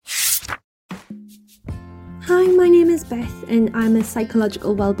Beth, and I'm a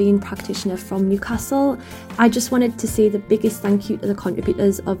psychological wellbeing practitioner from Newcastle. I just wanted to say the biggest thank you to the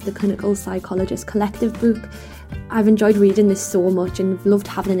contributors of the Clinical Psychologist Collective book. I've enjoyed reading this so much and have loved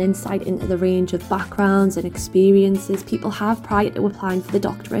having an insight into the range of backgrounds and experiences people have prior to applying for the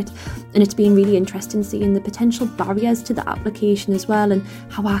doctorate, and it's been really interesting seeing the potential barriers to the application as well and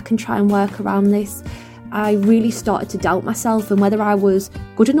how I can try and work around this. I really started to doubt myself and whether I was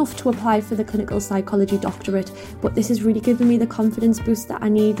good enough to apply for the clinical psychology doctorate, but this has really given me the confidence boost that I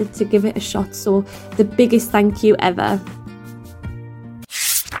needed to give it a shot, so the biggest thank you ever.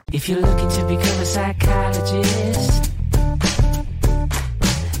 If you're looking to become a psychologist,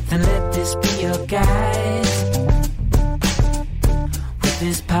 then let this be your guide. With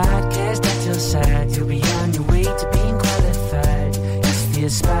this podcast at your side, you'll be on your way to being qualified. It's the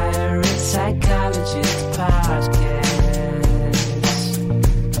Aspiring Psychologist Podcast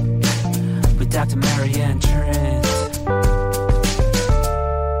with Dr. Abi Tarran-Jones.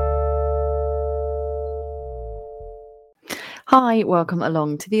 Hi, welcome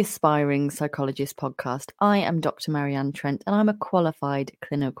along to the Aspiring Psychologist Podcast. I am Dr. Marianne Trent and I'm a qualified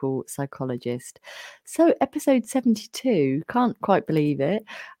clinical psychologist. So episode 72, can't quite believe it,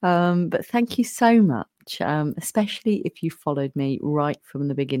 but thank you so much, especially if you followed me right from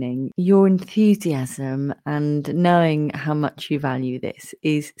the beginning. Your enthusiasm and knowing how much you value this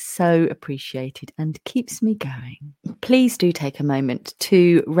is so appreciated and keeps me going. Please do take a moment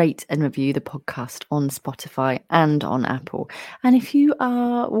to rate and review the podcast on Spotify and on Apple. And if you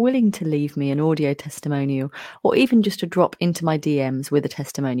are willing to leave me an audio testimonial or even just a drop into my DMs with a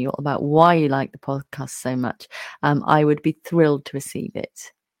testimonial about why you like the podcast so much, I would be thrilled to receive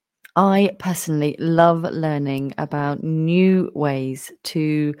it. I personally love learning about new ways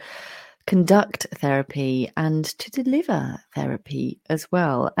to conduct therapy and to deliver therapy as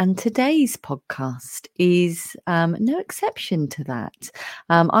well. And today's podcast is no exception to that.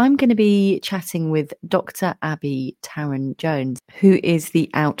 I'm going to be chatting with Dr. Abi Tarran-Jones, who is the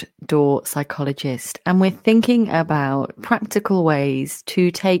outdoor psychologist. And we're thinking about practical ways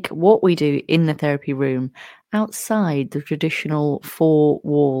to take what we do in the therapy room outside the traditional four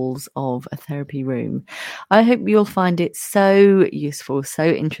walls of a therapy room. I hope you'll find it so useful, so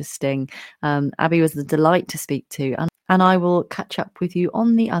interesting. Abi was a delight to speak to, and I will catch up with you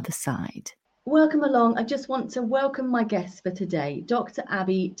on the other side. Welcome along. I just want to welcome my guest for today, Dr.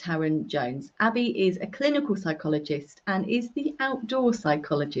 Abi Tarran-Jones. Abi is a clinical psychologist and is the outdoor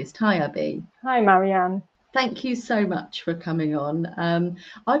psychologist. Hi, Abi. Hi, Marianne. Thank you so much for coming on.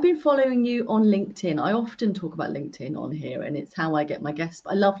 I've been following you on LinkedIn. I often talk about LinkedIn on here and it's how I get my guests.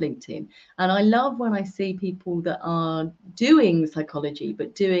 I love LinkedIn and I love when I see people that are doing psychology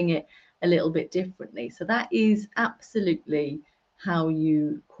but doing it a little bit differently. So that is absolutely how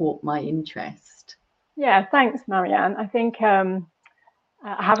you caught my interest. Yeah, thanks, Marianne. I think I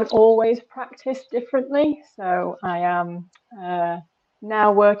haven't always practiced differently. So I am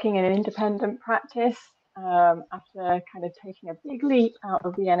now working in an independent practice. After kind of taking a big leap out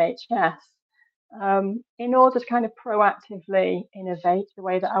of the NHS in order to kind of proactively innovate the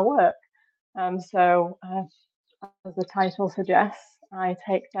way that I work. So as the title suggests, I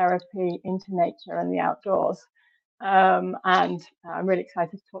take therapy into nature and the outdoors. And I'm really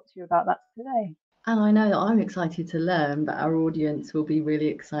excited to talk to you about that today. And I know that I'm excited to learn, but our audience will be really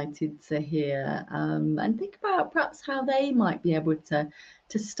excited to hear and think about perhaps how they might be able to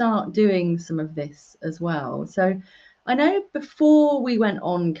start doing some of this as well. So I know before we went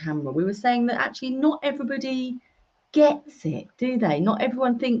on camera, we were saying that actually not everybody gets it, do they? Not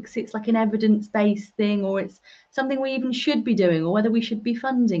everyone thinks it's like an evidence-based thing or it's something we even should be doing or whether we should be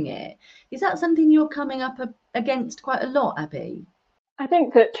funding it. Is that something you're coming up against quite a lot, Abi? I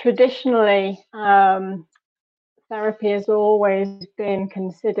think that traditionally therapy has always been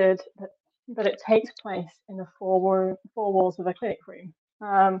considered that it takes place in the four walls of a clinic room.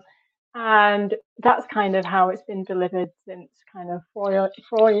 And that's kind of how it's been delivered since kind of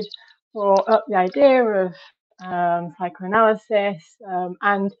Freud brought up the idea of psychoanalysis.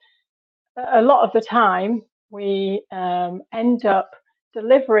 And a lot of the time we end up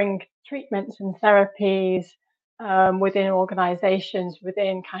delivering treatments and therapies within organizations,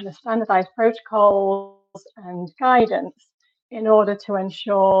 within kind of standardized protocols and guidance in order to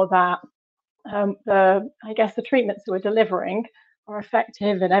ensure that the treatments that we're delivering are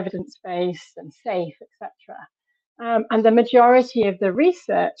effective and evidence-based and safe, etc. And the majority of the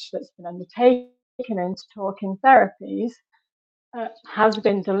research that's been undertaken into talking therapies has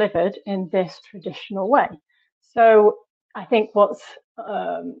been delivered in this traditional way. So I think what's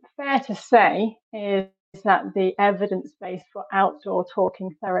fair to say is that the evidence base for outdoor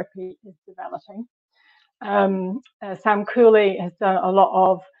talking therapy is developing. Sam Cooley has done a lot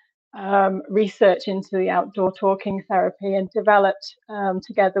of research into the outdoor talking therapy and developed,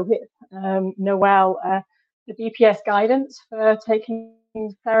 together with Noel, the BPS guidance for taking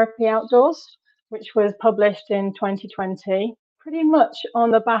therapy outdoors, which was published in 2020, pretty much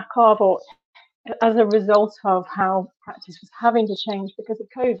on the back of, or as a result of, how practice was having to change because of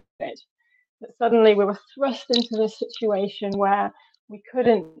COVID. That suddenly we were thrust into this situation where we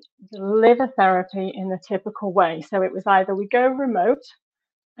couldn't deliver therapy in the typical way. So it was either we go remote,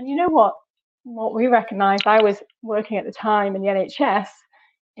 and you know what we recognised, I was working at the time in the NHS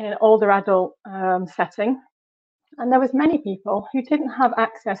in an older adult setting, and there was many people who didn't have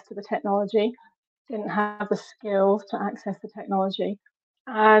access to the technology, didn't have the skills to access the technology,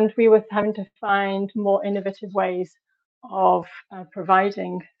 and we were having to find more innovative ways of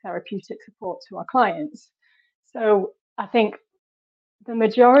providing therapeutic support to our clients. So I think the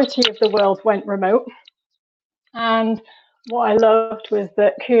majority of the world went remote, and what I loved was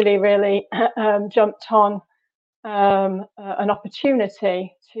that Cooley really jumped on an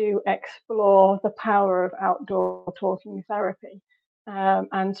opportunity to explore the power of outdoor talking therapy,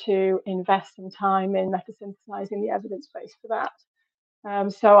 and to invest some time in meta-synthesizing the evidence base for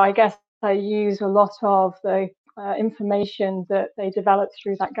that. So I guess I use a lot of the information that they developed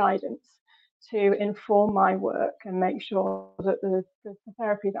through that guidance to inform my work and make sure that the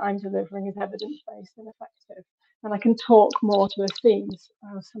therapy that I'm delivering is evidence-based and effective. And I can talk more to the themes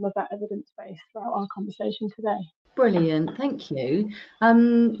of some of that evidence base throughout our conversation today. Brilliant, thank you.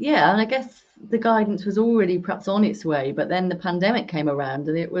 Yeah, and I guess the guidance was already perhaps on its way, but then the pandemic came around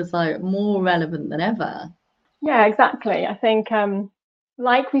and it was like more relevant than ever. Yeah, exactly. I think,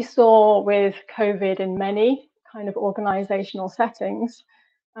 like we saw with COVID in many kind of organizational settings,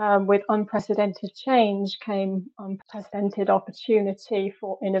 with unprecedented change came unprecedented opportunity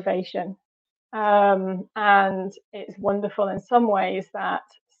for innovation. And it's wonderful in some ways that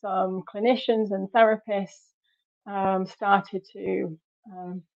some clinicians and therapists started to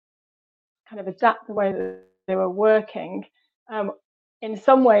kind of adapt the way that they were working. In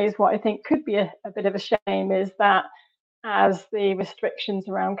some ways, what I think could be a bit of a shame is that as the restrictions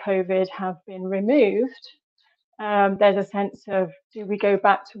around COVID have been removed, there's a sense of, do we go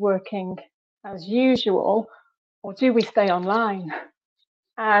back to working as usual, or do we stay online?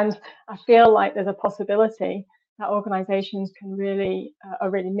 And I feel like there's a possibility that organizations are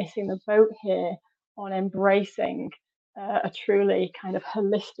really missing the boat here on embracing a truly kind of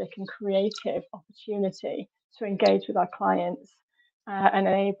holistic and creative opportunity to engage with our clients, and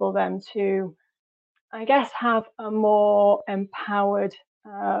enable them to, I guess, have a more empowered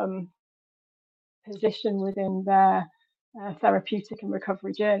position within their therapeutic and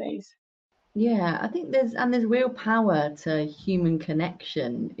recovery journeys. Yeah, I think there's real power to human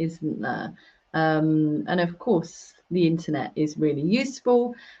connection, isn't there? And of course, the internet is really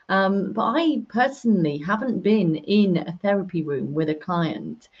useful. But I personally haven't been in a therapy room with a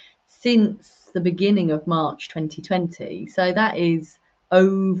client since the beginning of March 2020. So that is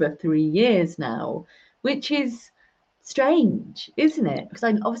over 3 years now, which is strange, isn't it? Because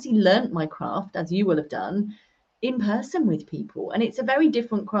I obviously learnt my craft, as you will have done, in person with people, and it's a very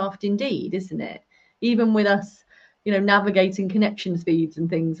different craft indeed, isn't it? Even with us, navigating connection speeds and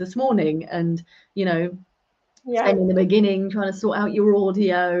things this morning, and Yeah, spending the beginning trying to sort out your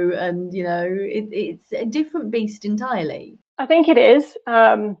audio, and it's a different beast entirely. I think it is.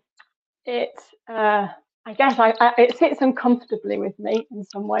 I guess it sits uncomfortably with me in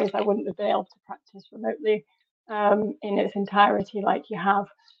some ways. I wouldn't have been able to practice remotely in its entirety like you have.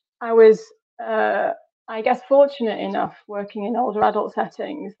 I was, I guess, fortunate enough working in older adult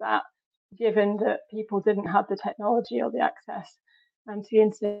settings that, given that people didn't have the technology or the access to the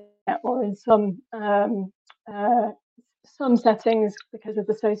internet, or in some settings, because of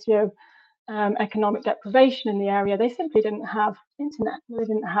the socio economic deprivation in the area, they simply didn't have internet. They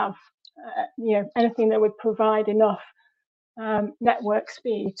didn't have anything that would provide enough network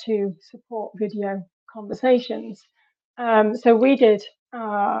speed to support video conversations. So we did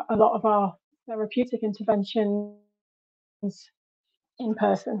a lot of our therapeutic interventions in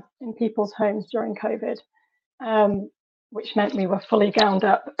person in people's homes during COVID, which meant we were fully gowned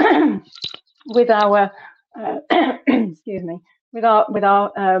up with our excuse me, with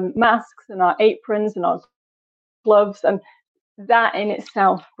our masks and our aprons and our gloves, and that in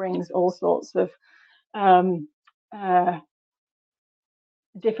itself brings all sorts of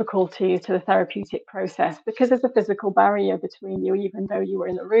difficulties to the therapeutic process, because there's a physical barrier between you. Even though you were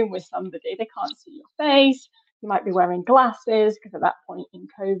in the room with somebody, they can't see your face. You might be wearing glasses, because at that point in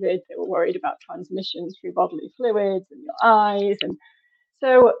COVID, they were worried about transmission through bodily fluids and your eyes. And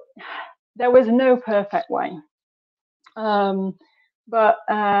so there was no perfect way. But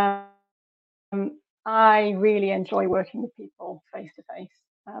I really enjoy working with people face to face.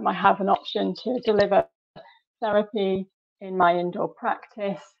 I have an option to deliver therapy in my indoor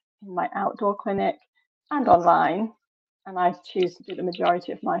practice, in my outdoor clinic, and online. And I choose to do the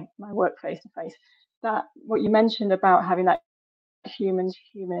majority of my work face to face. That what you mentioned about having that human to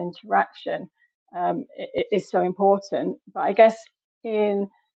human interaction is so important. But I guess in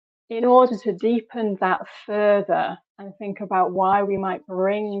order to deepen that further and think about why we might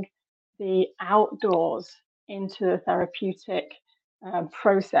bring the outdoors into the therapeutic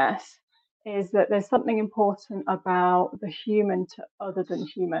process, is that there's something important about the human to other than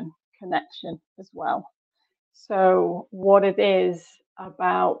human connection as well. So, what it is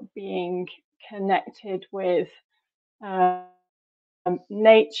about being connected with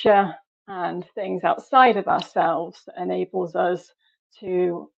nature and things outside of ourselves that enables us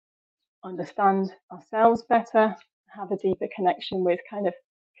to understand ourselves better, have a deeper connection with kind of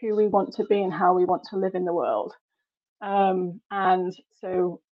who we want to be and how we want to live in the world. And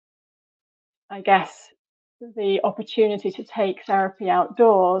so I guess the opportunity to take therapy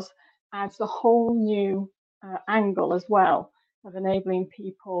outdoors adds a whole new angle as well of enabling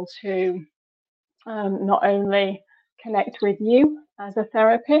people to not only connect with you as a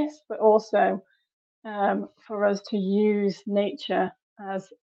therapist, but also for us to use nature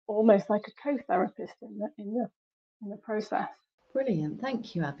as almost like a co-therapist in the process. Brilliant.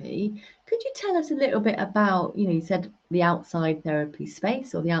 Thank you, Abby. Could you tell us a little bit about, you said the outside therapy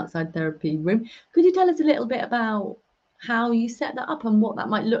space or the outside therapy room. Could you tell us a little bit about how you set that up and what that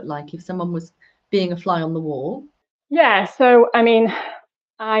might look like if someone was being a fly on the wall? Yeah, so I mean,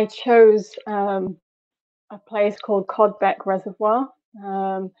 I chose a place called Codbeck Reservoir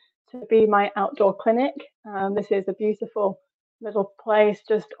to be my outdoor clinic. This is a beautiful little place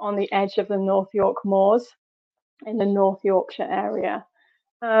just on the edge of the North York Moors in the North Yorkshire area.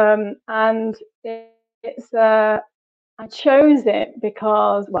 And it's I chose it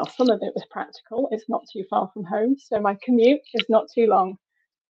because, well, some of it was practical. It's not too far from home, so my commute is not too long.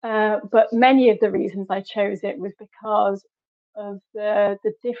 But many of the reasons I chose it was because of the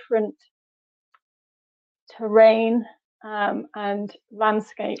different terrain and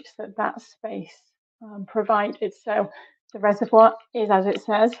landscapes that space provided. So the reservoir is, as it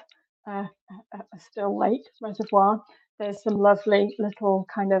says, a still lake reservoir. There's some lovely little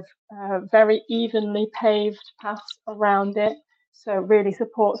kind of very evenly paved paths around it. So it really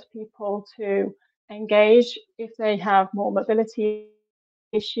supports people to engage if they have more mobility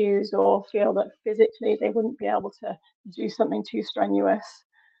issues or feel that physically they wouldn't be able to do something too strenuous.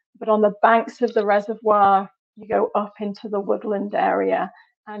 But on the banks of the reservoir, you go up into the woodland area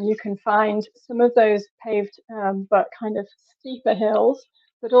and you can find some of those paved but kind of steeper hills,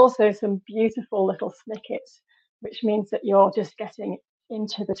 but also some beautiful little snickets, which means that you're just getting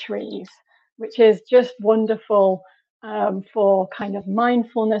into the trees, which is just wonderful for kind of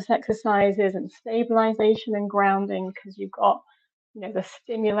mindfulness exercises and stabilization and grounding, because you've got the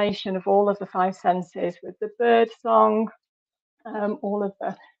stimulation of all of the five senses with the bird song, all of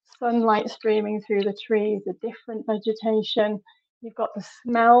the sunlight streaming through the trees, the different vegetation. You've got the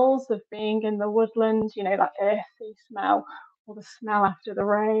smells of being in the woodland, that earthy smell or the smell after the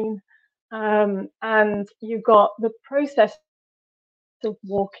rain. And you've got the process of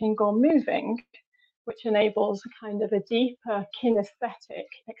walking or moving, which enables a kind of a deeper kinesthetic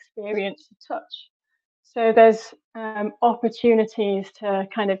experience of touch. So there's opportunities to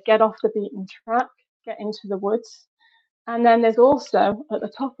kind of get off the beaten track, get into the woods. And then there's also at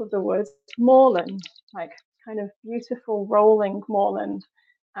the top of the woods, moorland, like kind of beautiful rolling moorland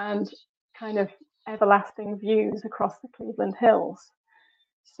and kind of everlasting views across the Cleveland Hills.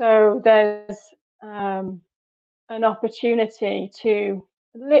 So there's an opportunity to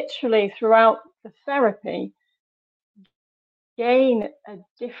literally throughout the therapy gain a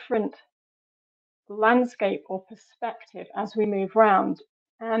different landscape or perspective as we move around.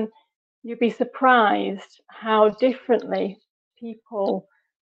 And you'd be surprised how differently people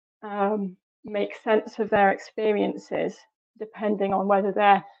make sense of their experiences depending on whether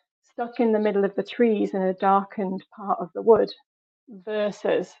they're stuck in the middle of the trees in a darkened part of the wood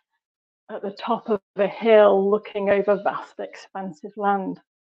versus at the top of a hill looking over vast expansive land.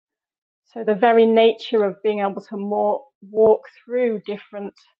 So the very nature of being able to walk through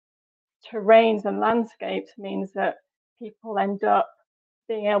different terrains and landscapes means that people end up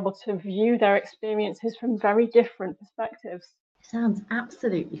being able to view their experiences from very different perspectives. Sounds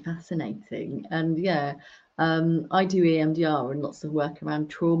absolutely fascinating. And yeah, I do EMDR and lots of work around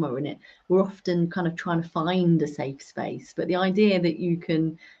trauma in it. We're often kind of trying to find a safe space, but the idea that you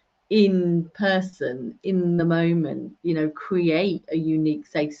can in person, in the moment, you know, create a unique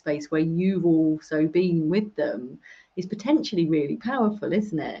safe space where you've also been with them is potentially really powerful,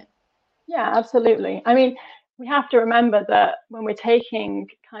 isn't it? Yeah, absolutely. I mean, we have to remember that when we're taking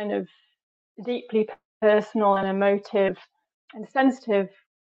kind of deeply personal and emotive and sensitive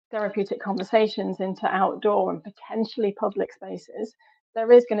therapeutic conversations into outdoor and potentially public spaces,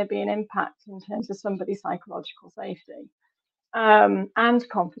 there is going to be an impact in terms of somebody's psychological safety and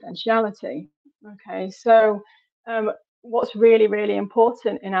confidentiality. Okay, so what's really, really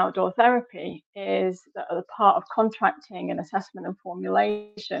important in outdoor therapy is that as a part of contracting and assessment and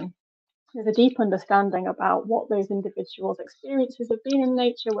formulation, there's a deep understanding about what those individuals' experiences have been in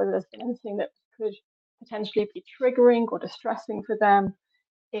nature, whether there's been anything that could potentially be triggering or distressing for them,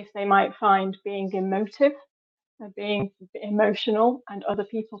 if they might find being emotive, being emotional, and other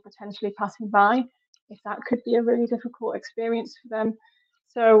people potentially passing by, if that could be a really difficult experience for them.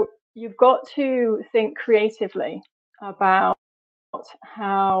 So you've got to think creatively about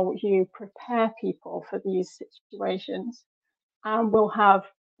how you prepare people for these situations, and we'll have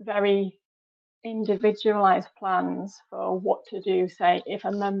very individualized plans for what to do, say, if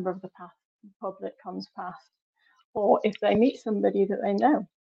a member of the public comes past, or if they meet somebody that they know,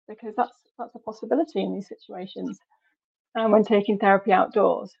 because that's a possibility in these situations when taking therapy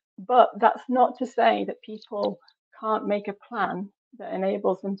outdoors. But that's not to say that people can't make a plan that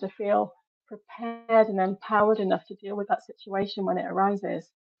enables them to feel prepared and empowered enough to deal with that situation when it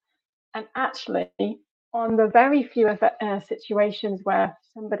arises. And actually, on the very few situations where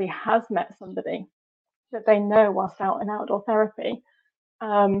somebody has met somebody that they know whilst out in outdoor therapy,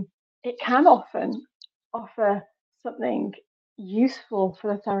 it can often offer something useful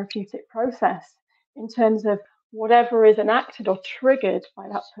for the therapeutic process in terms of whatever is enacted or triggered by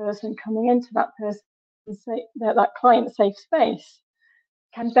that person coming into that that client's safe space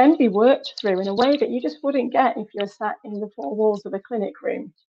can then be worked through in a way that you just wouldn't get if you're sat in the four walls of a clinic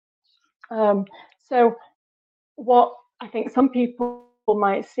room. So what I think some people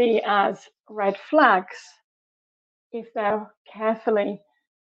might see as red flags, if they're carefully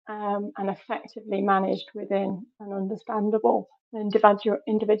and effectively managed within an understandable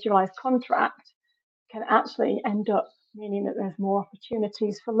individualized contract, can actually end up meaning that there's more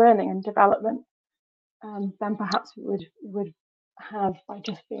opportunities for learning and development than perhaps we would have by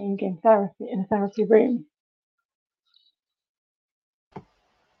just being in a therapy room.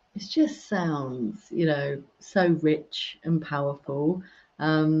 It just sounds, you know, so rich and powerful,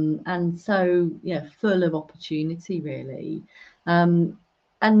 and so, yeah, full of opportunity, really.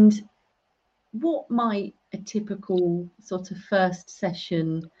 And what might a typical sort of first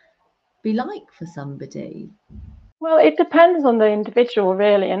session be like for somebody? Well, it depends on the individual,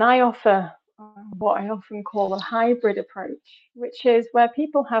 really. And I offer what I often call a hybrid approach, which is where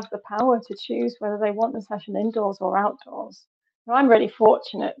people have the power to choose whether they want the session indoors or outdoors. Now, I'm really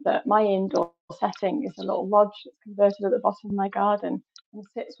fortunate that my indoor setting is a little lodge that's converted at the bottom of my garden and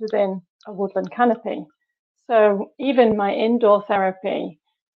sits within a woodland canopy. So even my indoor therapy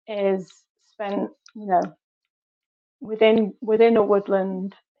is spent, within a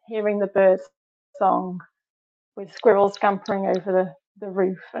woodland, hearing the birds song, with squirrels scampering over the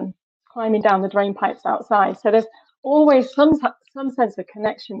roof and climbing down the drain pipes outside. So there's always some sense of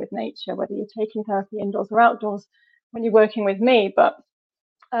connection with nature, whether you're taking therapy indoors or outdoors when you're working with me. But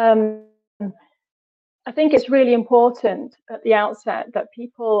I think it's really important at the outset that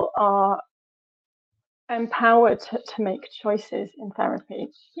people are empowered to make choices in therapy.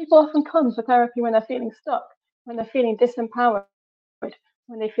 People often come for therapy when they're feeling stuck, when they're feeling disempowered,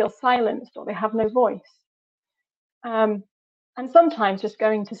 when they feel silenced or they have no voice. And sometimes just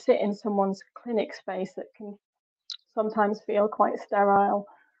going to sit in someone's clinic space that can sometimes feel quite sterile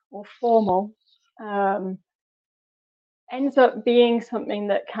or formal ends up being something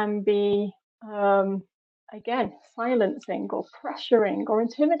that can be, again, silencing or pressuring or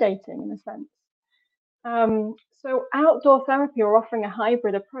intimidating in a sense. So outdoor therapy, or offering a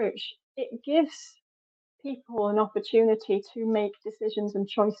hybrid approach, it gives people an opportunity to make decisions and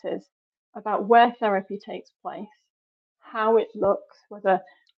choices about where therapy takes place, how it looks, whether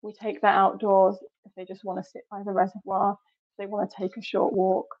we take that outdoors, if they just want to sit by the reservoir, if they want to take a short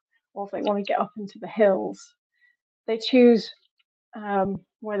walk, or if they want to get up into the hills. They choose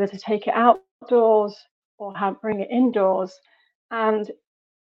whether to take it outdoors or bring it indoors. And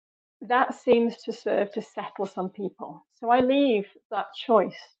that seems to serve to settle some people. So I leave that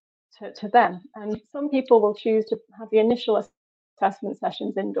choice to them. And some people will choose to have the initial assessment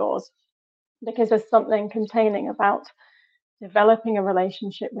sessions indoors because there's something containing about developing a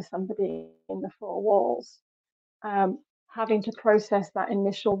relationship with somebody in the four walls. having to process that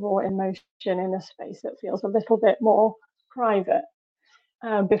initial raw emotion in a space that feels a little bit more private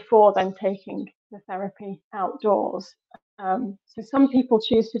before then taking the therapy outdoors. So some people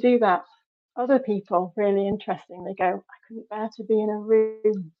choose to do that. Other people, really interestingly, go, I couldn't bear to be in a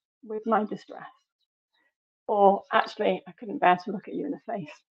room with my distress. Or actually, I couldn't bear to look at you in the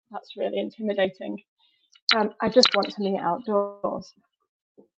face. That's really intimidating. I just want to meet outdoors.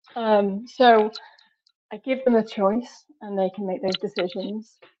 So I give them a choice and they can make those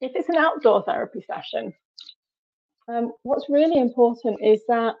decisions. If it's an outdoor therapy session, what's really important is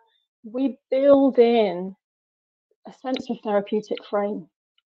that we build in a sense of therapeutic frame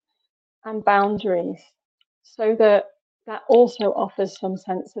and boundaries so that that also offers some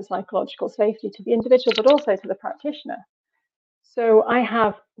sense of psychological safety to the individual, but also to the practitioner. So I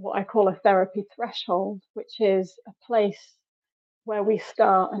have what I call a therapy threshold, which is a place where we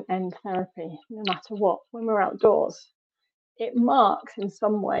start and end therapy, no matter what, when we're outdoors. It marks in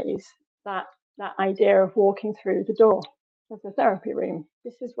some ways that idea of walking through the door of the therapy room.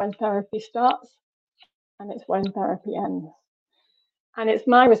 This is when therapy starts and it's when therapy ends. And it's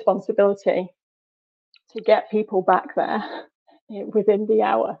my responsibility to get people back there within the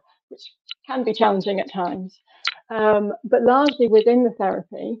hour, which can be challenging at times. But largely within the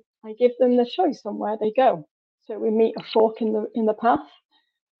therapy, I give them the choice on where they go. So we meet a fork in the path,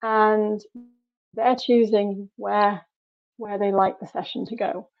 and they're choosing where they like the session to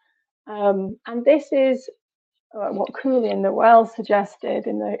go. And this is what Cooley and Noel suggested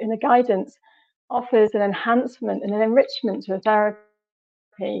in the guidance, offers an enhancement and an enrichment to a therapy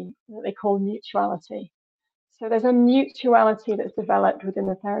that they call mutuality. So there's a mutuality that's developed within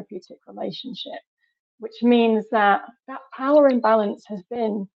the therapeutic relationship, which means that power imbalance has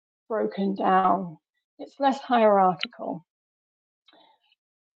been broken down. It's less hierarchical.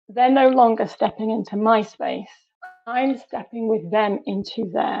 They're no longer stepping into my space. I'm stepping with them into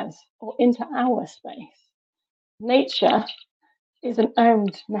theirs or into our space. Nature isn't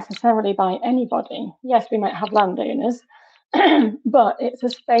owned necessarily by anybody. Yes, we might have landowners, but it's a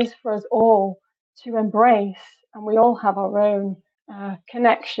space for us all to embrace, and we all have our own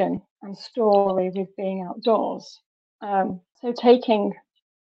connection and story with being outdoors. So taking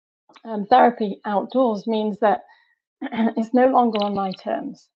therapy outdoors means that it's no longer on my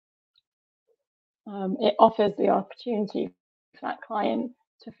terms. It offers the opportunity for that client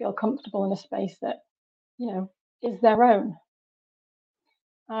to feel comfortable in a space that, is their own.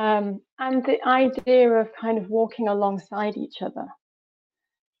 And the idea of kind of walking alongside each other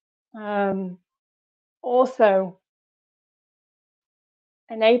also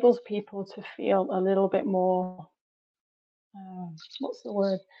enables people to feel a little bit more, what's the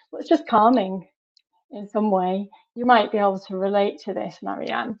word? Well, it's just calming in some way. You might be able to relate to this,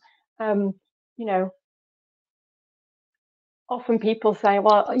 Marianne. Often people say,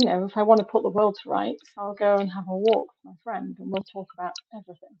 well, if I want to put the world to rights, I'll go and have a walk with my friend and we'll talk about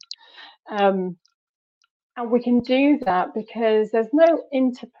everything. And we can do that because there's no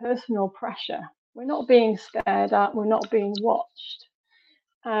interpersonal pressure. We're not being stared at, we're not being watched.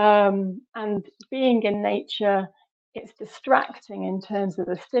 And being in nature, it's distracting in terms of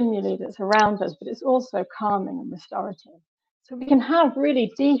the stimuli that's around us, but it's also calming and restorative. So we can have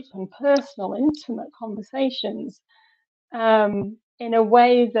really deep and personal, intimate conversations in a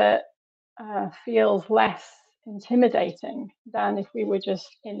way that feels less intimidating than if we were just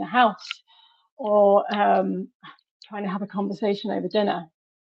in the house or trying to have a conversation over dinner.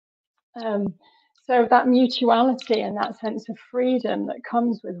 So that mutuality and that sense of freedom that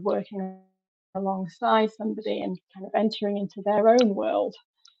comes with working alongside somebody and kind of entering into their own world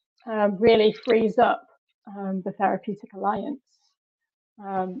really frees up the therapeutic alliance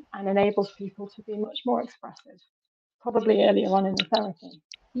and enables people to be much more expressive, probably earlier on in the therapy.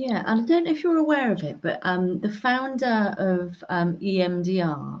 Yeah, and I don't know if you're aware of it, but the founder of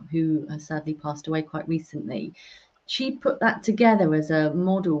EMDR, who sadly passed away quite recently, she put that together as a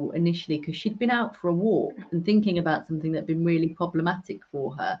model initially because she'd been out for a walk and thinking about something that had been really problematic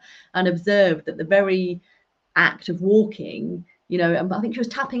for her, and observed that the very act of walking, and I think she was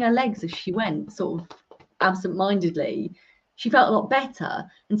tapping her legs as she went, sort of absent-mindedly, she felt a lot better.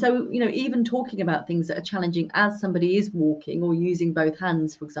 And so, even talking about things that are challenging as somebody is walking or using both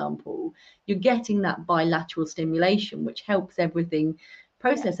hands, for example, you're getting that bilateral stimulation, which helps everything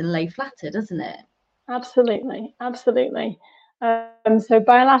process and lay flatter, doesn't it? Absolutely. So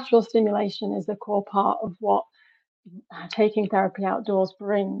bilateral stimulation is a core part of what taking therapy outdoors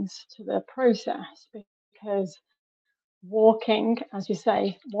brings to the process, because walking, as you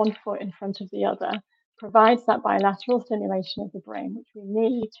say, one foot in front of the other, provides that bilateral stimulation of the brain, which we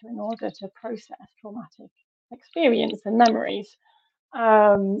need in order to process traumatic experience and memories.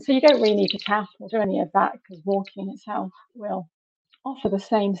 So you don't really need to tap or do any of that, because walking itself will offer the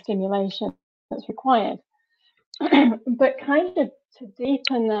same stimulation that's required. But kind of to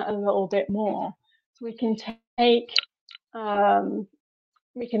deepen that a little bit more, we can take,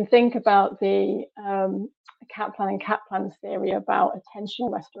 we can think about the Kaplan and Kaplan's theory about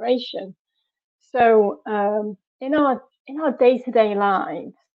attentional restoration. So in our day-to-day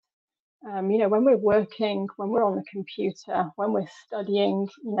lives, when we're working, when we're on the computer, when we're studying,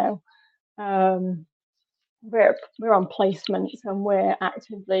 we're on placements and we're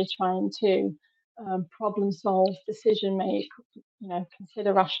actively trying to problem solve, decision make,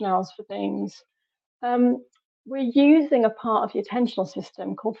 consider rationales for things. We're using a part of the attentional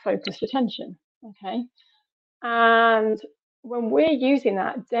system called focused attention. Okay, and when we're using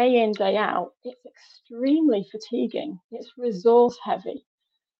that day in, day out, it's extremely fatiguing. It's resource heavy.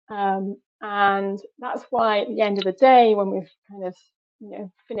 And that's why at the end of the day, when we've kind of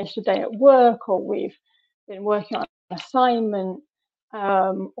finished a day at work, or we've been working on an assignment,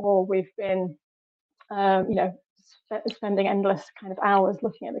 or we've been spending endless kind of hours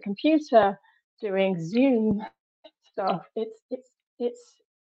looking at the computer, doing Zoom stuff, it's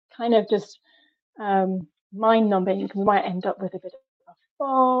kind of just mind-numbing. We might end up with a bit of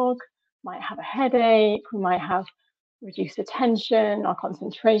fog, might have a headache, we might have reduced attention, our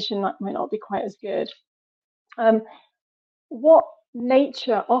concentration might not be quite as good. What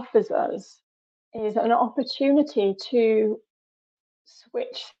nature offers us is an opportunity to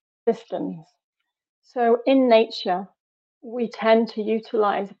switch systems. So in nature, we tend to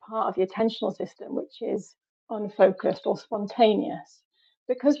utilize a part of the attentional system which is unfocused or spontaneous,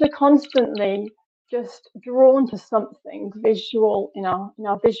 because we're constantly just drawn to something visual in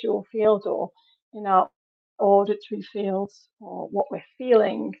our visual field, or in our auditory fields, or what we're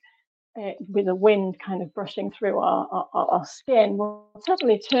feeling with the wind kind of brushing through our skin. We'll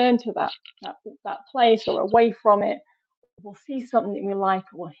suddenly turn to that place, or away from it. We'll see something we like,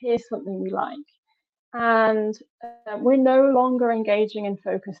 or we'll hear something we like. And we're no longer engaging in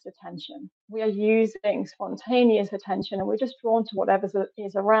focused attention. We are using spontaneous attention, and we're just drawn to whatever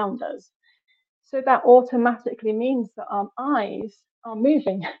is around us. So that automatically means that our eyes are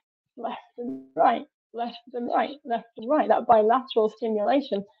moving left and right, left and right, left and right. That bilateral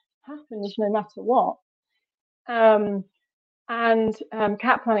stimulation happens no matter what. And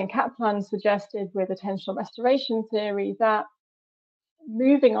Kaplan and Kaplan suggested with attentional restoration theory that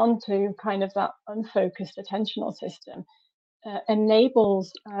moving on to kind of that unfocused attentional system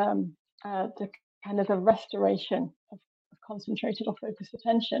enables the kind of the restoration of concentrated or focused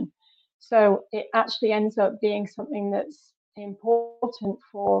attention. So it actually ends up being something that's important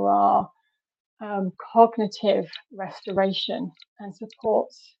for our cognitive restoration, and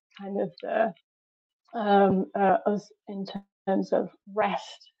supports kind of us in terms of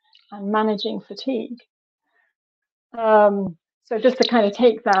rest and managing fatigue. So just to kind of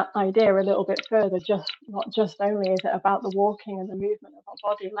take that idea a little bit further, not just only is it about the walking and the movement of our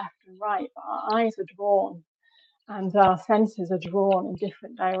body left and right, but our eyes are drawn and our senses are drawn in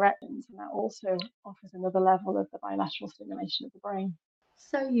different directions, and that also offers another level of the bilateral stimulation of the brain.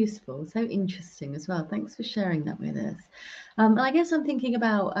 So useful, so interesting as well. Thanks for sharing that with us. And I guess I'm thinking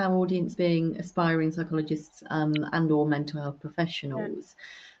about our audience being aspiring psychologists and or mental health professionals.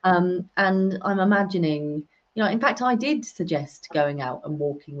 And I'm imagining, in fact, I did suggest going out and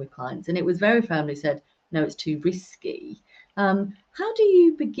walking with clients, and it was very firmly said, no, it's too risky. How do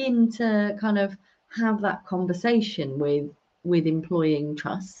you begin to kind of have that conversation with employing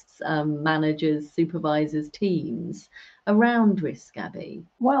trusts, managers, supervisors, teams around risk, Abi?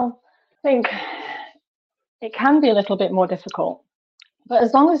 Well, I think it can be a little bit more difficult, but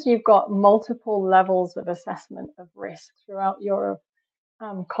as long as you've got multiple levels of assessment of risk throughout your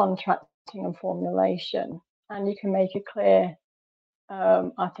contracting and formulation, and you can make a clear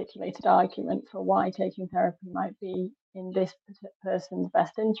articulated argument for why taking therapy might be in this person's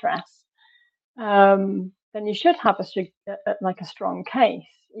best interest, then you should have a strong case.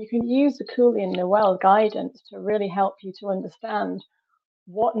 You can use the Cooley and Noel guidance to really help you to understand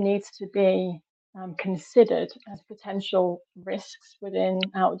what needs to be considered as potential risks within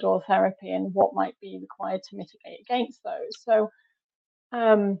outdoor therapy, and what might be required to mitigate against those. So,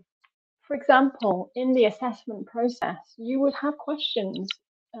 for example, in the assessment process, you would have questions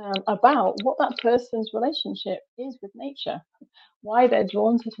about what that person's relationship is with nature, why they're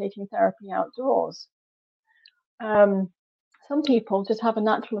drawn to taking therapy outdoors. Some people just have a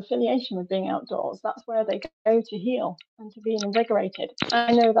natural affiliation with being outdoors. That's where they go to heal and to be invigorated.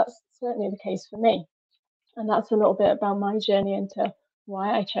 I know that's certainly the case for me. And that's a little bit about my journey into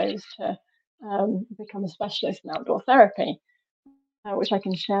why I chose to become a specialist in outdoor therapy, which I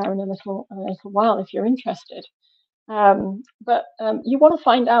can share in a little while if you're interested. But you want to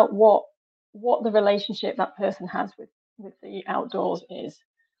find out what the relationship that person has with the outdoors is,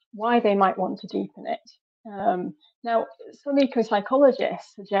 why they might want to deepen it. Now, some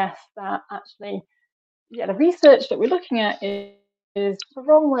eco-psychologists suggest that actually, the research that we're looking at is the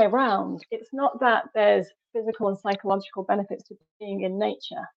wrong way around. It's not that there's physical and psychological benefits to being in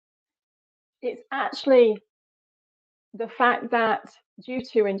nature. It's actually the fact that due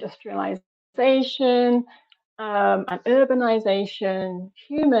to industrialization and urbanization,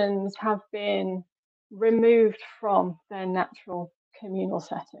 humans have been removed from their natural communal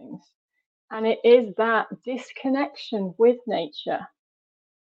settings. And it is that disconnection with nature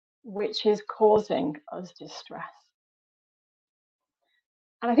which is causing us distress.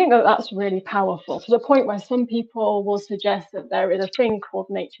 And I think that that's really powerful, to the point where some people will suggest that there is a thing called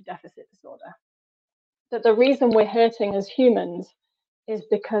nature deficit disorder. That the reason we're hurting as humans is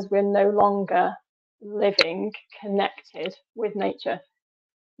because we're no longer living connected with nature.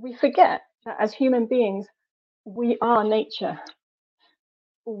 We forget that as human beings, we are nature.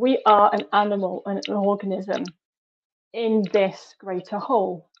 We are an animal and an organism in this greater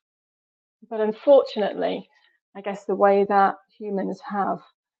whole. But unfortunately, I guess the way that humans have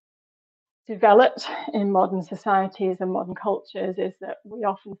developed in modern societies and modern cultures is that we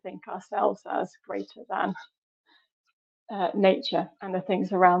often think ourselves as greater than nature and the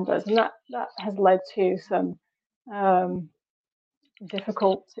things around us, and that has led to some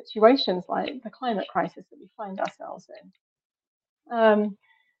difficult situations like the climate crisis that we find ourselves in.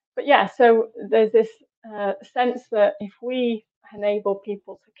 But yeah, so there's this sense that if we enable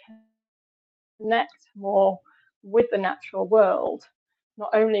people to connect more with the natural world,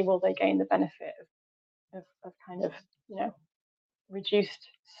 not only will they gain the benefit of kind of, reduced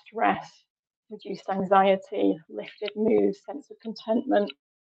stress, reduced anxiety, lifted mood, sense of contentment,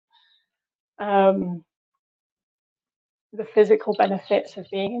 the physical benefits of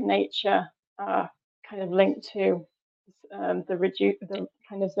being in nature are kind of linked to the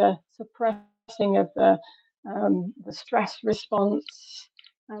suppressing of the stress response,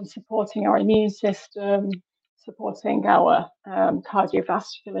 and supporting our immune system, supporting our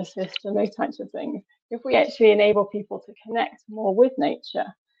cardiovascular system, those types of things. If we actually enable people to connect more with nature,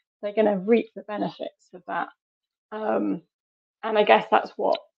 they're going to reap the benefits of that. And I guess that's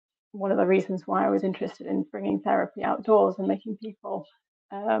one of the reasons why I was interested in bringing therapy outdoors and making people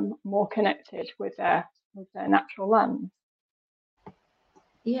more connected with their natural land.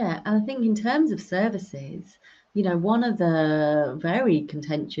 Yeah, and I think in terms of services, one of the very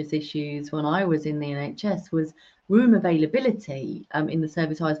contentious issues when I was in the NHS was room availability in the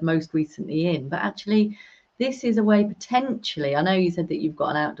service I was most recently in. But actually, this is a way potentially. I know you said that you've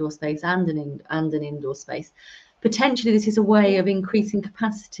got an outdoor space and an indoor space. Potentially, this is a way of increasing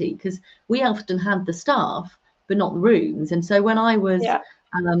capacity, because we often had the staff but not the rooms. And so when I was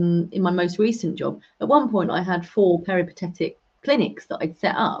in my most recent job, at one point I had 4 peripatetic clinics that I'd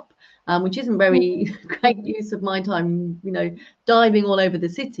set up, which isn't very great use of my time, diving all over the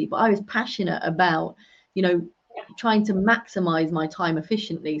city. But I was passionate about, trying to maximize my time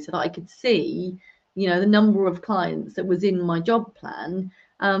efficiently so that I could see, the number of clients that was in my job plan.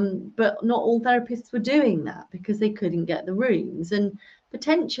 But not all therapists were doing that because they couldn't get the rooms. And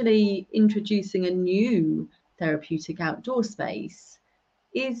potentially introducing a new therapeutic outdoor space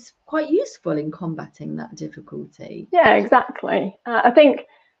is quite useful in combating that difficulty. Yeah, exactly. I think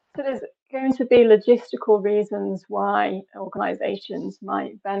so. There's going to be logistical reasons why organisations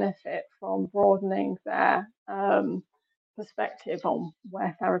might benefit from broadening their perspective on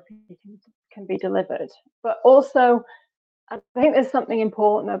where therapy can be delivered. But also, I think there's something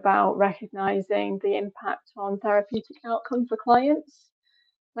important about recognising the impact on therapeutic outcome for clients.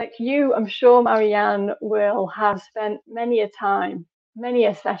 Like you, I'm sure Marianne will have spent many a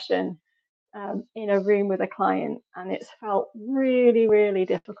session in a room with a client, and it's felt really, really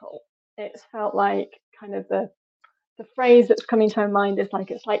difficult. It's felt like kind of the phrase that's coming to my mind is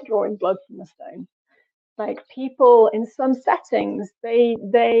like, it's like drawing blood from a stone. Like people in some settings, they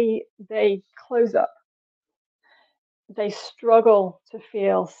close up. They struggle to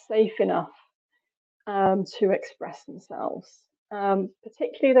feel safe enough to express themselves.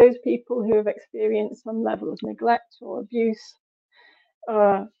 Particularly those people who have experienced some level of neglect or abuse,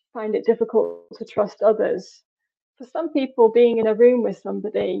 find it difficult to trust others. For some people, being in a room with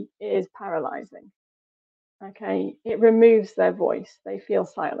somebody is paralyzing. Okay, it removes their voice. They feel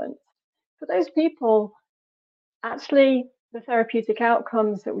silent. For those people, actually, the therapeutic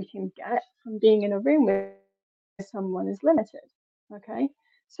outcomes that we can get from being in a room with someone is limited. Okay,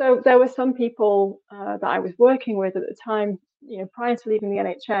 So there were some people that I was working with at the time, prior to leaving the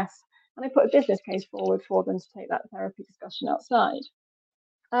NHS, and I put a business case forward for them to take that therapy discussion outside.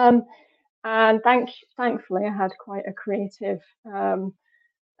 And thankfully, I had quite a creative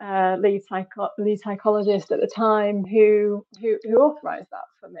lead psychologist at the time who authorised that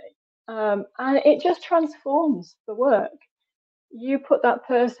for me, and it just transforms the work. You put that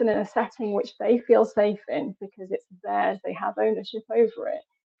person in a setting which they feel safe in because it's theirs, they have ownership over it,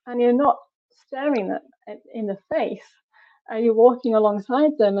 and you're not staring them in the face. You're walking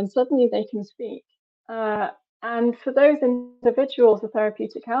alongside them, and suddenly they can speak. And for those individuals, the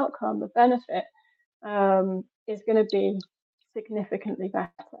therapeutic outcome, the benefit, is going to be significantly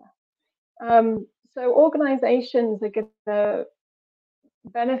better. So organizations are going to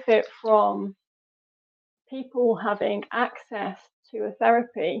benefit from people having access to a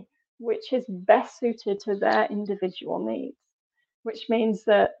therapy which is best suited to their individual needs, which means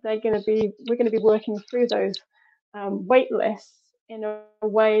that we're going to be working through those wait lists in a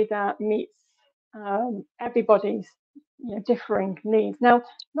way that meets everybody's differing needs. Now,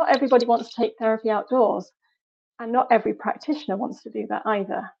 not everybody wants to take therapy outdoors, and not every practitioner wants to do that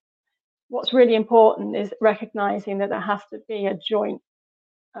either. What's really important is recognizing that there has to be a joint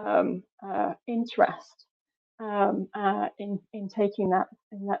interest in taking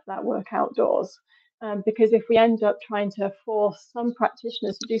that work outdoors, because if we end up trying to force some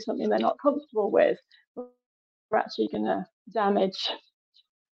practitioners to do something they're not comfortable with, we're actually going to damage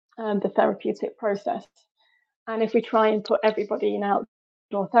the therapeutic process. And if we try and put everybody in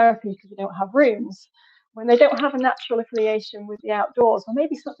outdoor therapy because we don't have rooms, when they don't have a natural affiliation with the outdoors, or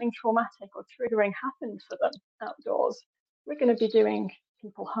maybe something traumatic or triggering happened for them outdoors, we're going to be doing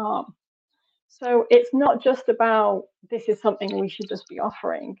people harm. So it's not just about this is something we should just be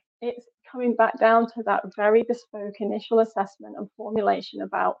offering. It's coming back down to that very bespoke initial assessment and formulation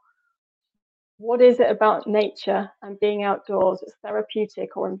about what is it about nature and being outdoors that's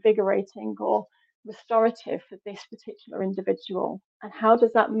therapeutic or invigorating or restorative for this particular individual, and how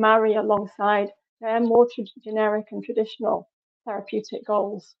does that marry alongside their more generic and traditional therapeutic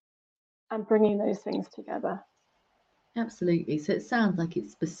goals, and bringing those things together. Absolutely. So it sounds like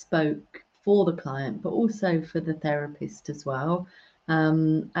it's bespoke for the client, but also for the therapist as well.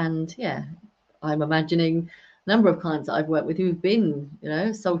 And yeah, I'm imagining a number of clients that I've worked with who've been,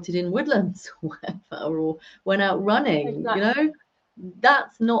 assaulted in woodlands or whatever, or went out running, Exactly.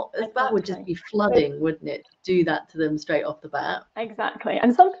 That's not, that would just be flooding, wouldn't it? Do that to them straight off the bat. Exactly.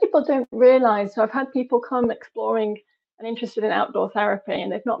 And some people don't realize. So I've had people come exploring and interested in outdoor therapy,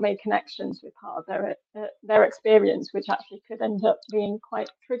 and they've not made connections with part of their experience, which actually could end up being quite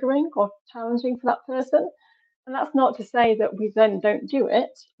triggering or challenging for that person. And that's not to say that we then don't do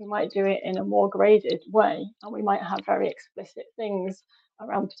it. We might do it in a more graded way, and we might have very explicit things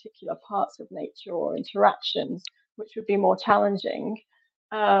around particular parts of nature or interactions, which would be more challenging,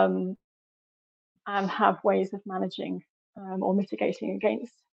 and have ways of managing or mitigating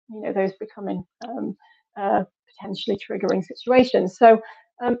against those becoming potentially triggering situations. So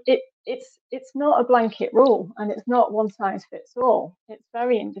it's not a blanket rule, and it's not one size fits all. It's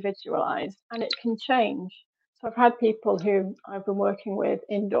very individualized, and it can change. So I've had people who I've been working with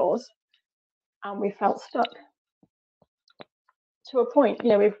indoors, and we felt stuck to a point.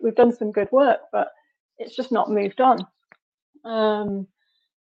 We've done some good work, but it's just not moved on. A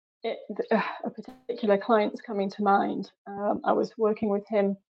particular client's coming to mind. I was working with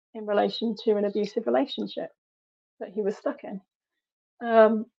him in relation to an abusive relationship that he was stuck in,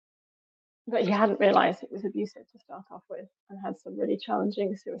 but he hadn't realised it was abusive to start off with, and had some really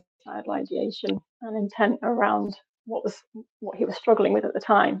challenging suicidal ideation and intent around what he was struggling with at the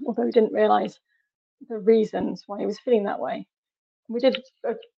time, although he didn't realise the reasons why he was feeling that way. We did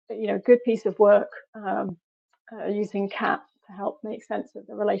a good piece of work using CAT to help make sense of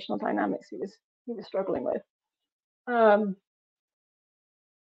the relational dynamics he was struggling with, and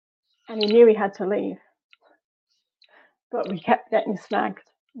he knew he had to leave, but we kept getting snagged.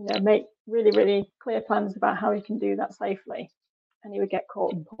 Make really, really clear plans about how he can do that safely, and he would get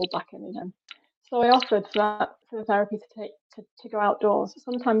caught and pulled back in again. So I offered for the therapy to go outdoors.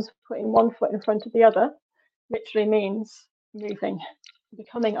 Sometimes putting one foot in front of the other literally means moving,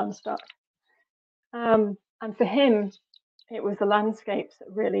 becoming unstuck. And for him, it was the landscapes that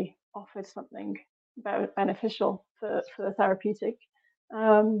really offered something beneficial for the therapeutic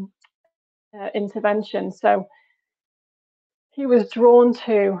intervention. So he was drawn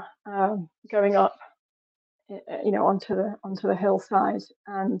to going up, onto the hillside,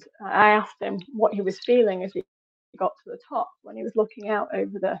 and I asked him what he was feeling as he got to the top, when he was looking out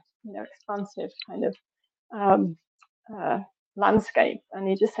over the expansive kind of landscape, and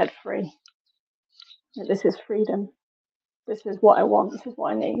he just said free. This is freedom. This is what I want. This is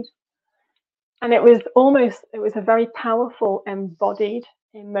what I need. And it was a very powerful, embodied,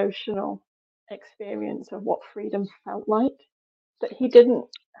 emotional experience of what freedom felt like, that he didn't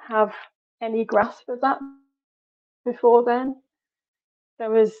have any grasp of that before then.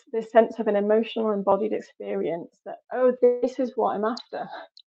 There was this sense of an emotional, embodied experience that, oh, this is what I'm after.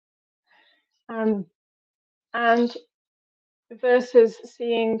 And versus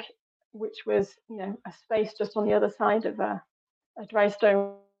seeing, which was, a space just on the other side of a dry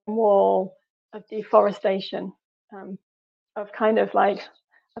stone wall, of deforestation, of kind of like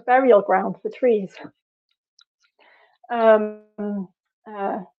a burial ground for trees. And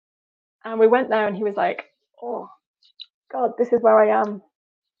we went there, and he was like, oh, God, this is where I am.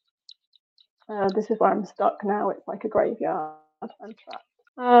 This is where I'm stuck now. It's like a graveyard. I'm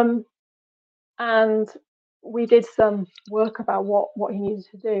trapped. And we did some work about what he needed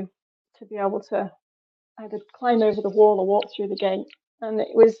to do to be able to either climb over the wall or walk through the gate. And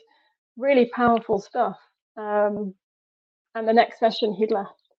it was really powerful stuff. And the next session, he'd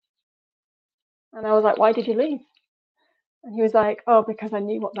left. And I was like, why did you leave? And he was like, oh, because I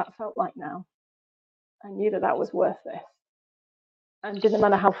knew what that felt like now. I knew that was worth this. And it didn't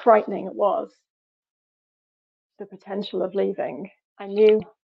matter how frightening it was, the potential of leaving. I knew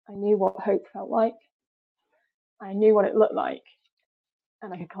what hope felt like. I knew what it looked like.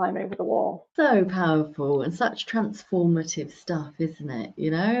 And I could climb over the wall. So powerful and such transformative stuff, isn't it?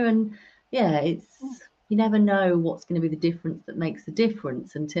 And yeah, you never know what's going to be the difference that makes the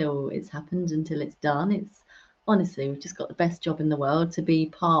difference until it's happened, until it's done. It's honestly, we've just got the best job in the world to be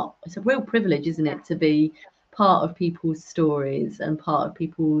part. It's a real privilege, isn't it, to be part of people's stories and part of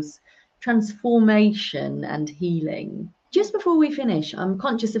people's transformation and healing. Just before we finish, I'm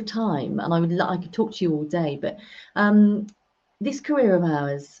conscious of time, and I could talk to you all day, but this career of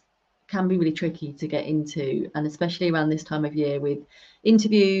ours can be really tricky to get into, and especially around this time of year with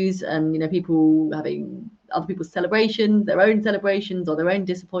interviews and people having other people's celebrations, their own celebrations or their own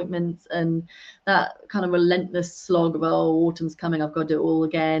disappointments, and that kind of relentless slog of, oh, autumn's coming, I've got to do it all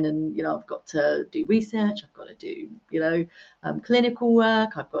again, and I've got to do research, I've got to do clinical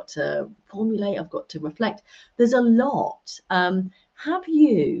work, I've got to formulate, I've got to reflect. There's a lot. Have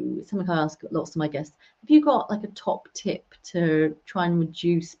you, something I ask lots of my guests, have you got like a top tip to try and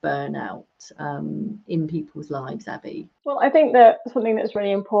reduce burnout in people's lives, Abi? Well, I think that something that's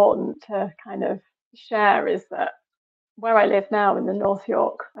really important to kind of share is that where I live now in the North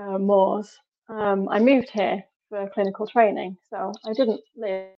York moors, I moved here for clinical training. So I didn't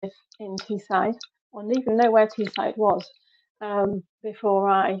live in Teesside or even know where Teesside was before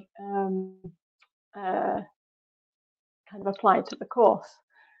I kind of applied to the course.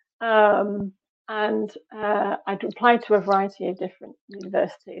 And I'd applied to a variety of different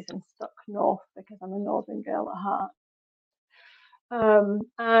universities and stuck north because I'm a northern girl at heart.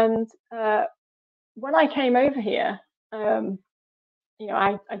 And when I came over here,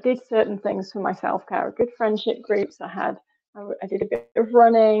 I did certain things for my self-care, good friendship groups I did a bit of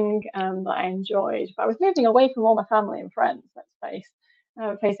running that I enjoyed, but I was moving away from all my family and friends, let's face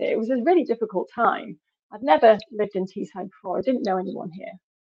it. It was a really difficult time. I'd never lived in Teesside before. I didn't know anyone here.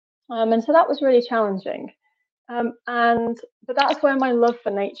 And so that was really challenging. But that's where my love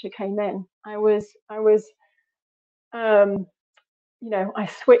for nature came in. I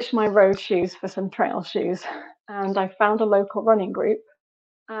switched my road shoes for some trail shoes, and I found a local running group,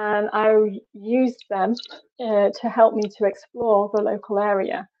 and I used them to help me to explore the local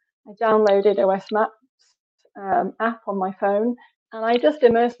area. I downloaded OS Maps app on my phone, and I just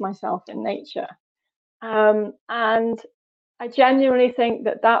immersed myself in nature. And I genuinely think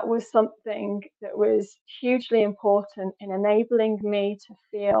that was something that was hugely important in enabling me to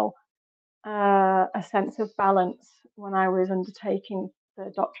feel a sense of balance when I was undertaking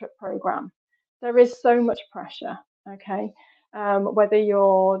the doctorate program. There is so much pressure, okay? Whether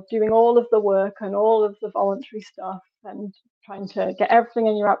you're doing all of the work and all of the voluntary stuff and trying to get everything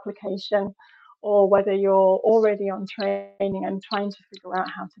in your application, or whether you're already on training and trying to figure out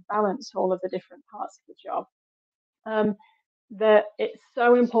how to balance all of the different parts of the job. That it's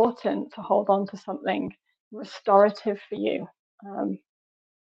so important to hold on to something restorative for you.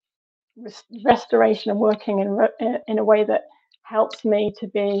 Restoration and working in a way that helps me to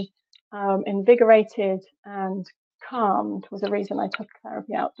be invigorated and calmed was the reason I took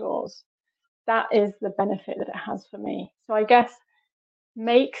therapy outdoors. That is the benefit that it has for me. So I guess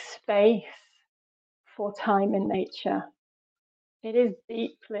make space for time in nature. It is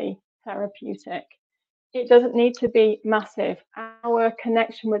deeply therapeutic. It doesn't need to be massive. Our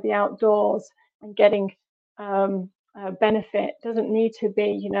connection with the outdoors and getting benefit doesn't need to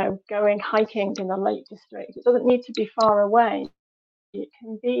be, going hiking in the Lake District. It doesn't need to be far away. It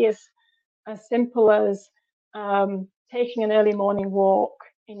can be as simple as taking an early morning walk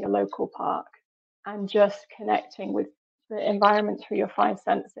in your local park and just connecting with the environment through your five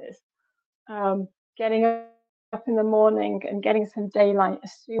senses. Getting up in the morning and getting some daylight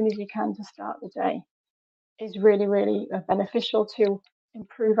as soon as you can to start the day is really, really beneficial to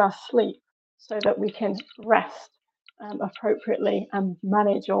improve our sleep so that we can rest appropriately and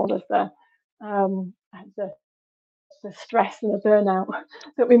manage all of the stress and the burnout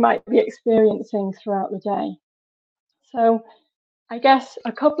that we might be experiencing throughout the day. So I guess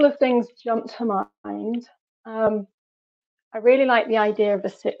a couple of things jump to mind. I really like the idea of a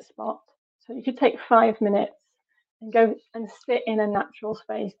sit spot. So you could take 5 minutes and go and sit in a natural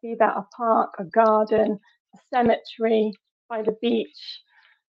space, be that a park, a garden, a cemetery, by the beach.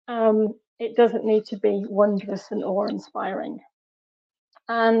 It doesn't need to be wondrous and awe-inspiring.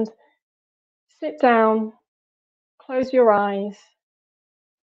 And sit down, close your eyes,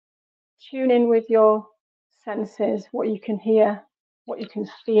 tune in with your senses, what you can hear, what you can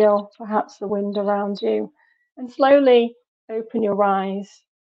feel, perhaps the wind around you, and slowly open your eyes.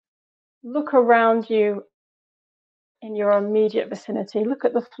 Look around you in your immediate vicinity. Look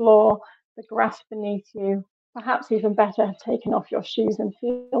at the floor, the grass beneath you. Perhaps even better, taking off your shoes and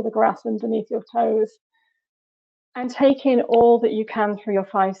feel the grass underneath your toes. And take in all that you can through your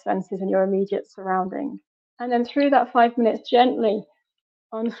five senses and your immediate surrounding. And then through that 5 minutes, gently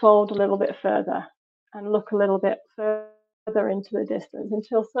unfold a little bit further and look a little bit further into the distance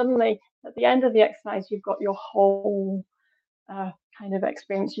until suddenly at the end of the exercise, you've got your whole kind of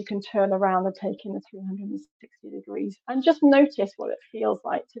experience. You can turn around and take in the 360 degrees and just notice what it feels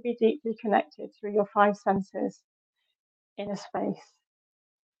like to be deeply connected through your five senses in a space,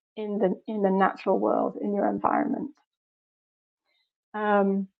 in the natural world, in your environment.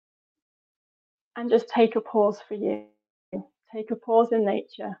 And just take a pause for you. Take a pause in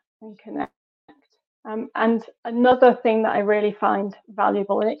nature and connect. And another thing that I really find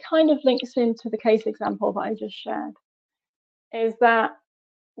valuable, and it kind of links into the case example that I just shared, is that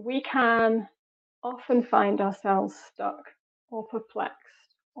we can often find ourselves stuck or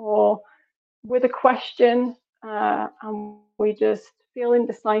perplexed or with a question, and we just feel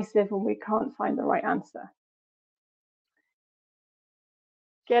indecisive and we can't find the right answer.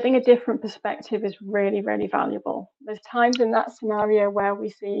 Getting a different perspective is really, really valuable. There's times in that scenario where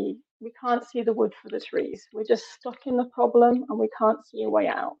we can't see the wood for the trees. We're just stuck in the problem and we can't see a way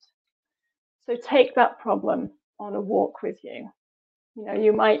out. So take that problem on a walk with you.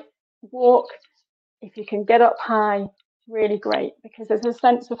 You might walk, if you can get up high, really great, because there's a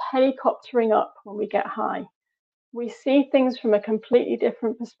sense of helicoptering up when we get high. We see things from a completely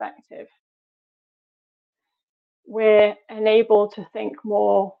different perspective. We're enabled to think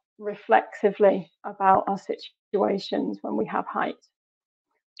more reflexively about our situations when we have height.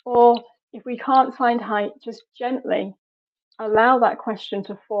 Or if we can't find height, just gently allow that question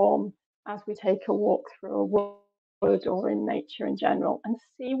to form as we take a walk through a wood or in nature in general, and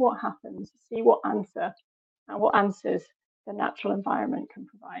see what happens, see what answers the natural environment can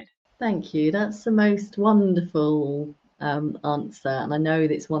provide. Thank you. That's the most wonderful answer, and I know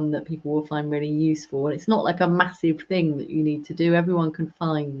that's one that people will find really useful. And it's not like a massive thing that you need to do. Everyone can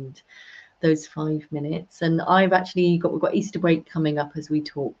find those 5 minutes. And we've got Easter break coming up as we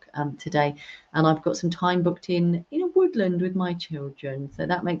talk today, and I've got some time booked in a woodland with my children, so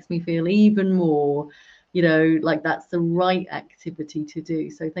that makes me feel even more like that's the right activity to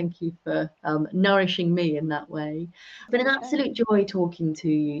do. So thank you for nourishing me in that way. It's been an absolute joy talking to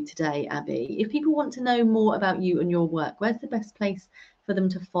you today, Abi. If people want to know more about you and your work, where's the best place for them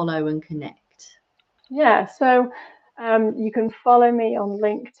to follow and connect? Yeah, so you can follow me on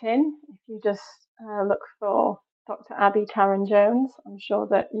LinkedIn. If you just look for Dr. Abi Tarran-Jones, I'm sure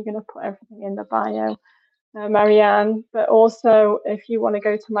that you're going to put everything in the bio, Marianne. But also, if you want to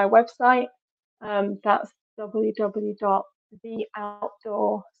go to my website, that's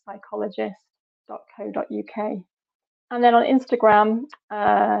www.theoutdoorpsychologist.co.uk. And then on Instagram,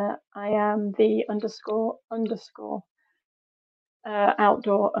 I am the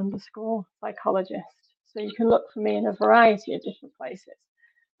 _outdoor_psychologist. So you can look for me in a variety of different places.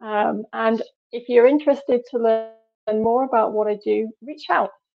 And if you're interested to learn more about what I do, reach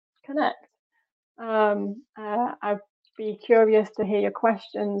out, connect. I'd be curious to hear your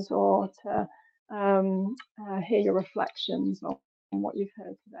questions or to hear your reflections on what you've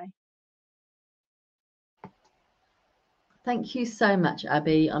heard today. Thank you so much,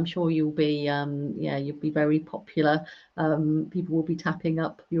 Abby. I'm sure you'll be, you'll be very popular. People will be tapping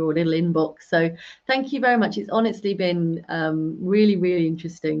up your little inbox. So thank you very much. It's honestly been really, really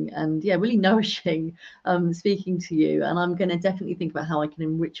interesting and really nourishing speaking to you. And I'm going to definitely think about how I can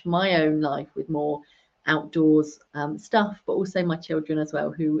enrich my own life with more outdoors stuff, but also my children as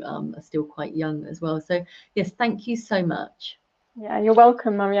well, who are still quite young as well. So yes, thank you so much. Yeah, you're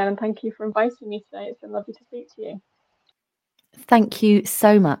welcome, Marianne, and thank you for inviting me today. It's been lovely to speak to you. Thank you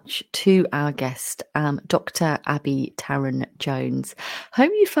so much to our guest, Dr. Abi Tarran-Jones.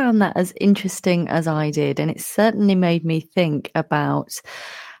 Hope you found that as interesting as I did, and it certainly made me think about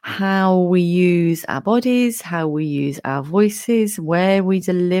how we use our bodies, how we use our voices, where we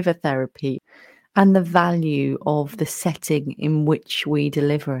deliver therapy, and the value of the setting in which we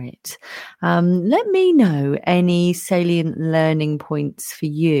deliver it. Let me know any salient learning points for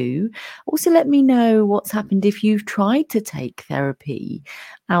you. Also, let me know what's happened if you've tried to take therapy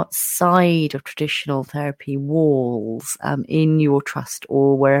outside of traditional therapy walls in your trust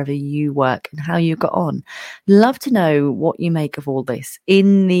or wherever you work, and how you got on. Love to know what you make of all this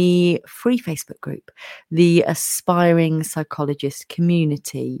in the free Facebook group, the Aspiring Psychologist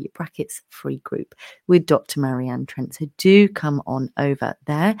Community (free group) with Dr. Marianne Trent. So do come on over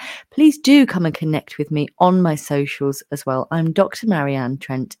there. Please do come and connect with me on my socials as well. I'm Dr. Marianne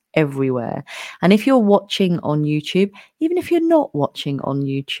Trent everywhere. And if you're watching on YouTube, even if you're not watching on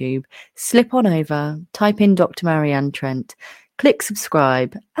YouTube, slip on over, type in Dr. Marianne Trent, click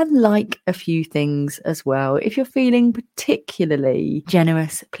subscribe and like a few things as well. If you're feeling particularly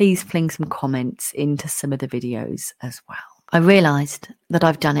generous, please fling some comments into some of the videos as well. I realised that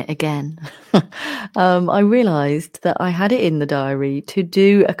I've done it again. I realised that I had it in the diary to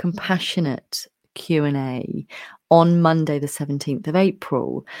do a compassionate Q&A on Monday the 17th of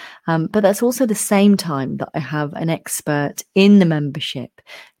April. But that's also the same time that I have an expert in the membership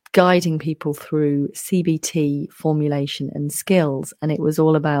guiding people through CBT formulation and skills. And it was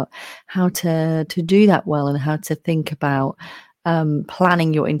all about how to do that well and how to think about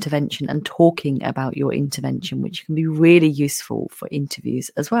planning your intervention and talking about your intervention, which can be really useful for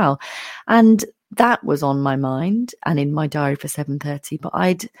interviews as well. And that was on my mind and in my diary for 7:30, but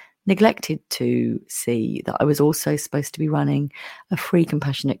I'd neglected to see that I was also supposed to be running a free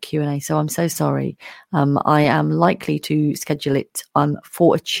compassionate Q&A. So I'm so sorry. I am likely to schedule it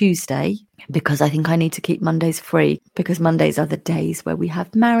for a Tuesday, because I think I need to keep Mondays free, because Mondays are the days where we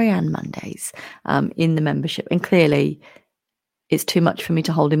have Marianne Mondays in the membership. And clearly it's too much for me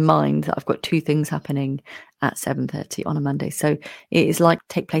to hold in mind that I've got two things happening at 7:30 on a Monday. So it is like to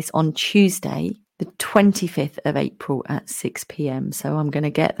take place on Tuesday, the 25th of April at 6 p.m. So I'm going to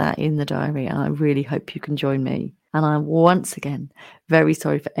get that in the diary, and I really hope you can join me. And I'm once again very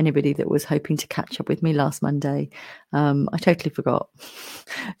sorry for anybody that was hoping to catch up with me last Monday. I totally forgot.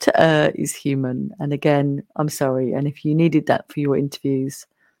 To err is human. And again, I'm sorry. And if you needed that for your interviews,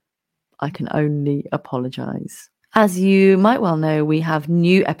 I can only apologise. As you might well know, we have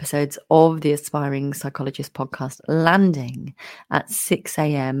new episodes of the Aspiring Psychologist podcast landing at 6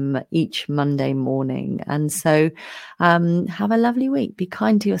 a.m. each Monday morning. And so have a lovely week. Be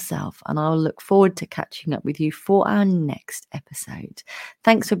kind to yourself. And I'll look forward to catching up with you for our next episode.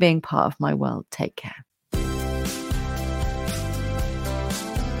 Thanks for being part of my world. Take care.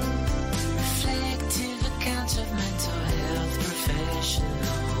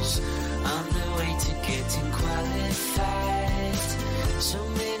 So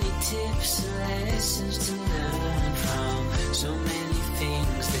many tips and lessons to learn from. So many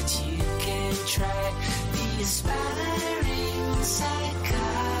things that you can try. The Aspiring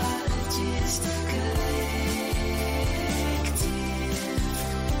Psychologist Collective.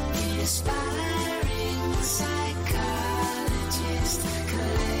 The Aspiring Psychologist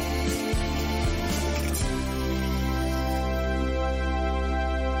Collective.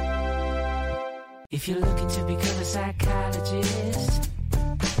 If you're looking to become a psychologist,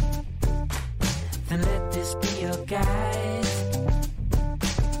 then let this be your guide.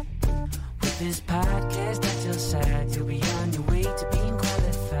 With this podcast at your side, you'll be on your way to being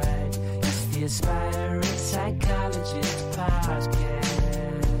qualified. It's the Aspiring Psychologist podcast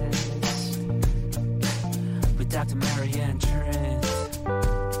with Dr. Marianne Trent.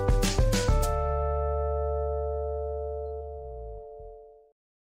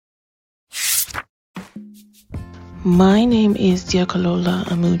 My name is Diakolola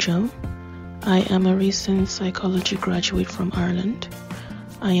Amujo. I am a recent psychology graduate from Ireland.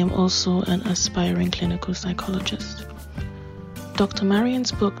 I am also an aspiring clinical psychologist. Dr.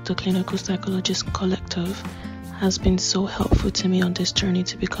 Marianne's book, The Clinical Psychologist Collective, has been so helpful to me on this journey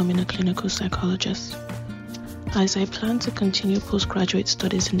to becoming a clinical psychologist. As I plan to continue postgraduate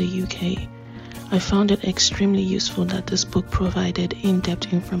studies in the UK, I found it extremely useful that this book provided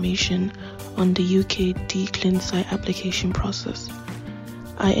in-depth information on the UK DClinSci application process.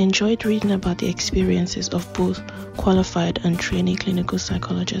 I enjoyed reading about the experiences of both qualified and trainee clinical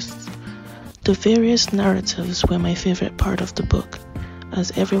psychologists. The various narratives were my favorite part of the book,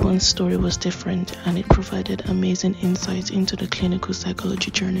 as everyone's story was different and it provided amazing insights into the clinical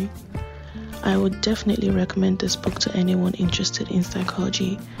psychology journey. I would definitely recommend this book to anyone interested in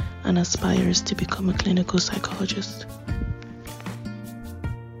psychology and aspires to become a clinical psychologist.